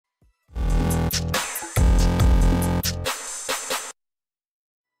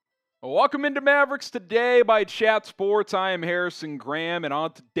Welcome into Mavericks Today by Chat Sports. I am Harrison Graham, and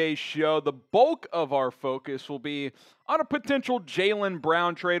on today's show, the bulk of our focus will be on a potential Jaylen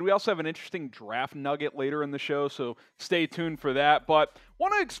Brown trade. We also have an interesting draft nugget later in the show, so stay tuned for that. But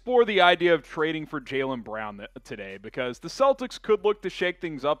want to explore the idea of trading for Jaylen Brown today because the Celtics could look to shake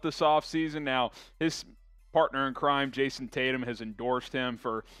things up this offseason. Now, his partner in crime, Jason Tatum, has endorsed him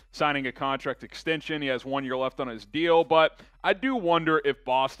for signing a contract extension. He has 1 year left on his deal, but I do wonder if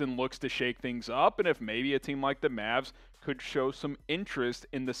Boston looks to shake things up and if maybe a team like the Mavs could show some interest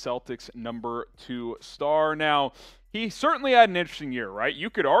in the Celtics' number 2 star. Now, he certainly had an interesting year, right? You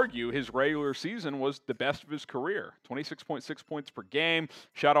could argue his regular season was the best of his career. 26.6 points per game,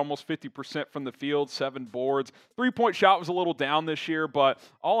 shot almost 50% from the field, 7 boards. Three-point shot was a little down this year, but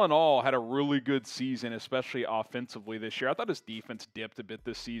all in all, had a really good season, especially offensively this year. I thought his defense dipped a bit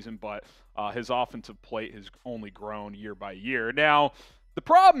this season, but his offensive plate has only grown year by year. Now, the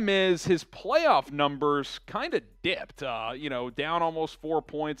problem is his playoff numbers kind of dipped, down almost 4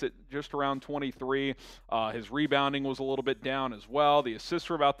 points at just around 23. His rebounding was a little bit down as well. The assists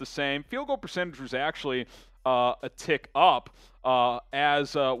were about the same. Field goal percentage was actually a tick up,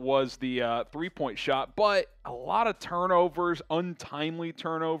 as was the three-point shot, but a lot of turnovers, untimely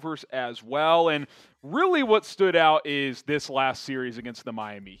turnovers as well. And really what stood out is this last series against the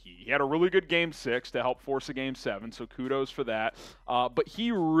Miami Heat. He had a really good Game 6 to help force a Game 7, so kudos for that. But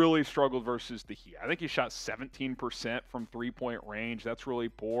he really struggled versus the Heat. I think he shot 17% from three-point range. That's really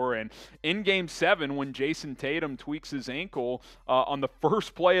poor. And in Game 7, when Jason Tatum tweaks his ankle on the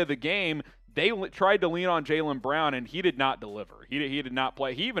first play of the game, they tried to lean on Jaylen Brown, and he did not deliver. He did not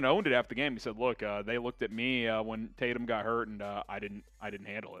play. He even owned it after the game. He said, "Look, they looked at me when Tatum got hurt, and I didn't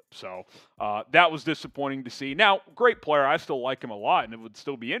handle it." So that was disappointing to see. Now, great player. I still like him a lot, and would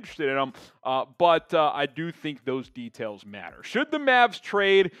still be interested in him. But I do think those details matter. Should the Mavs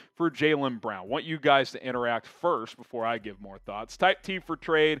trade for Jaylen Brown? I want you guys to interact first before I give more thoughts. Type T for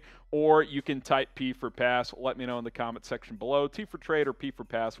trade, or you can type P for pass. Let me know in the comment section below. T for trade or P for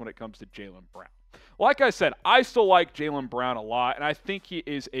pass when it comes to Jaylen Brown. Like I said, I still like Jaylen Brown a lot, and I think he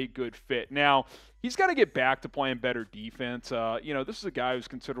is a good fit. Now, he's got to get back to playing better defense. This is a guy who's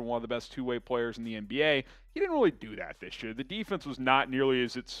considered one of the best two-way players in the NBA. He didn't really do that this year. The defense was not nearly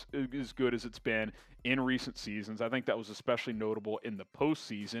as good as it's been in recent seasons. I think that was especially notable in the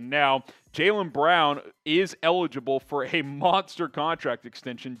postseason. Now, Jaylen Brown is eligible for a monster contract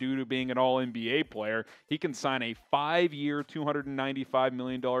extension due to being an All-NBA player. He can sign a 5-year, $295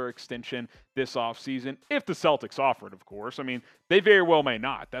 million extension this offseason, if the Celtics offer it, of course. I mean, they very well may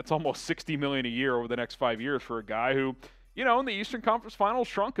not. That's almost $60 million a year over the next 5 years for a guy who, in the Eastern Conference Finals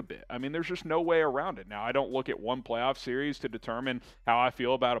shrunk a bit. I mean, there's just no way around it. Now, I don't look at one playoff series to determine how I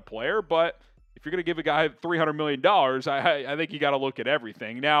feel about a player, but if you're going to give a guy $300 million, I think you got to look at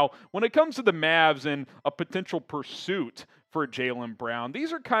everything. Now, when it comes to the Mavs and a potential pursuit for Jaylen Brown,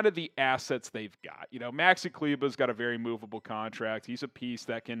 these are kind of the assets they've got. Maxi Kleber's got a very movable contract. He's a piece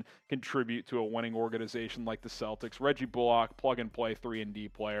that can contribute to a winning organization like the Celtics. Reggie Bullock, plug-and-play 3-and-D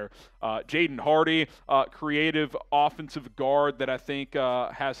player. Jaden Hardy, creative offensive guard that I think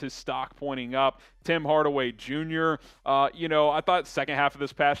has his stock pointing up. Tim Hardaway Jr., I thought second half of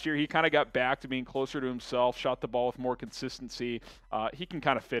this past year, he kind of got back to being closer to himself, shot the ball with more consistency. He can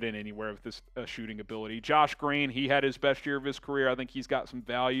kind of fit in anywhere with this shooting ability. Josh Green, he had his best year of his career. I think he's got some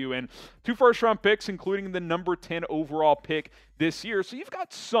value. And 2 first-round picks, including the number 10 overall pick this year. So you've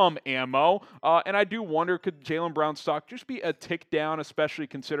got some ammo. And I do wonder, could Jaylen Brown's stock just be a tick down, especially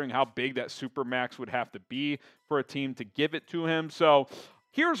considering how big that Supermax would have to be for a team to give it to him. So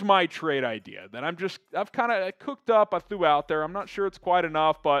here's my trade idea that I've kind of cooked up, I threw out there. I'm not sure it's quite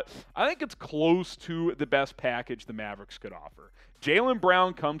enough, but I think it's close to the best package the Mavericks could offer. Jaylen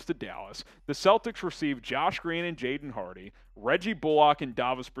Brown comes to Dallas. The Celtics receive Josh Green and Jaden Hardy, Reggie Bullock and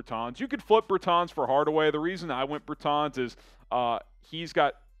Davis Bertans. You could flip Bertans for Hardaway. The reason I went Bertans is he's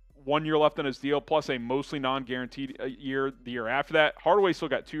got 1 year left on his deal, plus a mostly non-guaranteed year the year after that. Hardaway still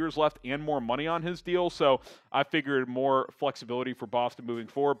got 2 years left and more money on his deal, so I figured more flexibility for Boston moving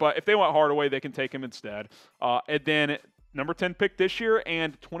forward. But if they want Hardaway, they can take him instead. And then number 10 pick this year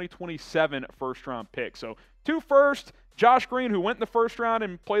and 2027 first-round pick. So 2 first, Josh Green, who went in the first round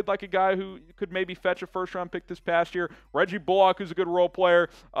and played like a guy who could maybe fetch a first-round pick this past year. Reggie Bullock, who's a good role player,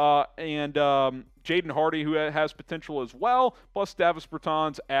 and Jaden Hardy, who has potential as well, plus Davis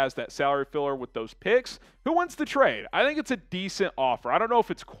Bertans as that salary filler with those picks. Who wins the trade? I think it's a decent offer. I don't know if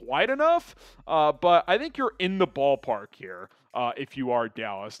it's quite enough, but I think you're in the ballpark here. if you are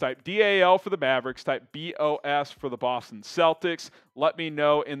Dallas. Type DAL for the Mavericks. Type BOS for the Boston Celtics. Let me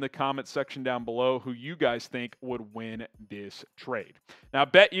know in the comment section down below who you guys think would win this trade. Now,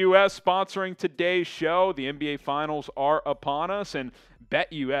 BetUS sponsoring today's show. The NBA Finals are upon us, and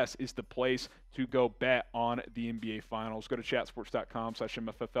BetUS is the place to go bet on the NBA Finals. Go to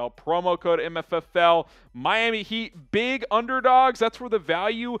chatsports.com/MFFL. Promo code MFFL. Miami Heat, big underdogs. That's where the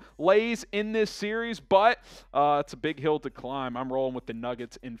value lays in this series, but it's a big hill to climb. I'm rolling with the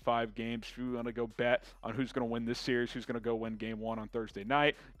Nuggets in 5 games. If you want to go bet on who's going to win this series, who's going to go win Game 1 on Thursday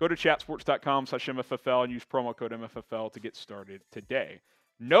night, go to chatsports.com/MFFL and use promo code MFFL to get started today.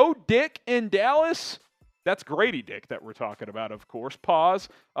 No Dick in Dallas? That's Gradey Dick that we're talking about, of course. Pause.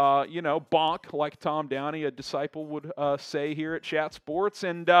 Bonk, like Tom Downey, a disciple, would say here at Chat Sports.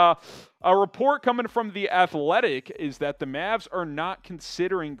 And a report coming from The Athletic is that the Mavs are not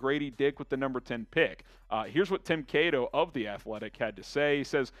considering Gradey Dick with the number 10 pick. Here's what Tim Cato of The Athletic had to say. He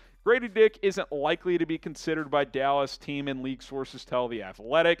says, Gradey Dick isn't likely to be considered by Dallas. Team and league sources tell The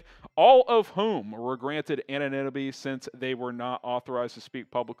Athletic, all of whom were granted anonymity since they were not authorized to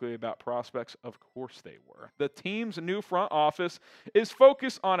speak publicly about prospects. Of course they were. The team's new front office is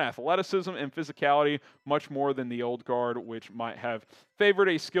focused on athleticism and physicality much more than the old guard, which might have favored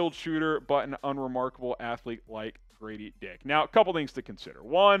a skilled shooter but an unremarkable athlete like Gradey Dick. Now, a couple things to consider.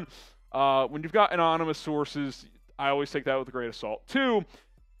 One, when you've got anonymous sources, I always take that with a grain of salt. Two,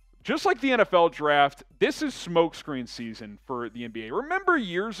 just like the NFL draft, this is smokescreen season for the NBA. Remember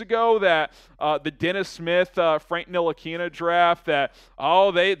years ago that the Dennis Smith, Frank Ntilikina draft that,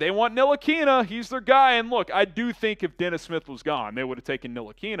 they want Ntilikina. He's their guy. And look, I do think if Dennis Smith was gone, they would have taken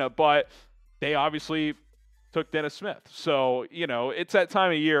Ntilikina, but they obviously took Dennis Smith. So, it's that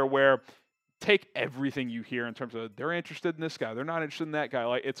time of year where take everything you hear in terms of they're interested in this guy, they're not interested in that guy.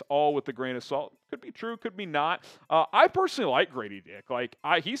 Like, it's all with a grain of salt. Could be true, could be not. I personally like Gradey Dick.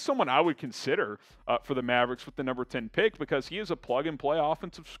 He's someone I would consider for the Mavericks with the number 10 pick because he is a plug-and-play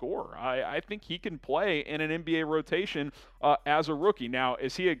offensive scorer. I think he can play in an NBA rotation as a rookie. Now,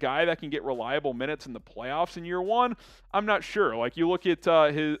 is he a guy that can get reliable minutes in the playoffs in year 1? I'm not sure. Like, you look at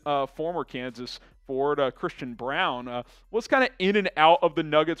his former Kansas forward, Christian Brown, was kind of in and out of the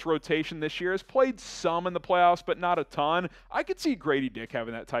Nuggets rotation this year. Has played some in the playoffs, but not a ton. I could see Gradey Dick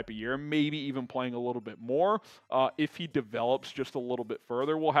having that type of year, maybe even playing a little bit more if he develops just a little bit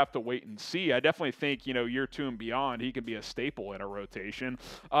further. We'll have to wait and see. I definitely think, year 2 and beyond, he can be a staple in a rotation.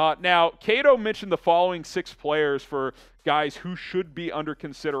 Now, Cato mentioned the following 6 players for guys who should be under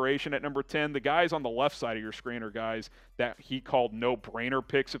consideration at number 10. The guys on the left side of your screen are guys that he called no-brainer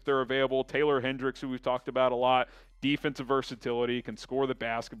picks if they're available. Taylor Hendricks, who we've talked about a lot. Defensive versatility, can score the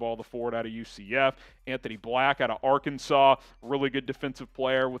basketball, the forward out of UCF. Anthony Black out of Arkansas, really good defensive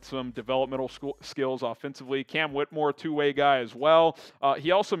player with some developmental skills offensively. Cam Whitmore, two-way guy as well.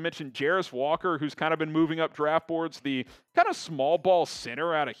 He also mentioned Jarris Walker, who's kind of been moving up draft boards, the kind of small ball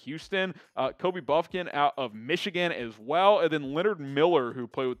center out of Houston. Kobe Buffkin out of Michigan as well. And then Leonard Miller, who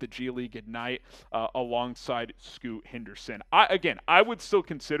played with the G League Ignite alongside Scoot Henderson. I would still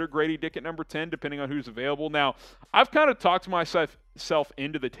consider Gradey Dick at number 10, depending on who's available. Now, I've kind of talked myself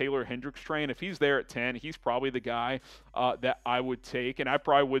into the Taylor Hendricks train. If he's there at 10, he's probably the guy that I would take, and I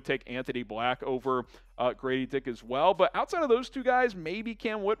probably would take Anthony Black over Gradey Dick as well. But outside of those two guys, maybe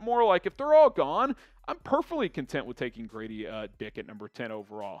Cam Whitmore. Like, if they're all gone, I'm perfectly content with taking Gradey Dick at number 10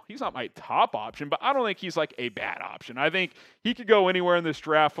 overall. He's not my top option, but I don't think he's like a bad option. I think he could go anywhere in this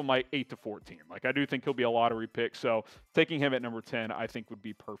draft from like 8 to 14. Like, I do think he'll be a lottery pick, so taking him at number 10 I think would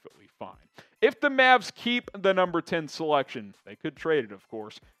be perfectly fine. If the Mavs keep the number 10 selection, they could trade it, of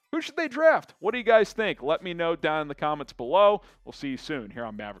course. Who should they draft? What do you guys think? Let me know down in the comments below. We'll see you soon here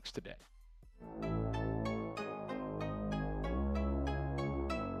on Mavericks Today.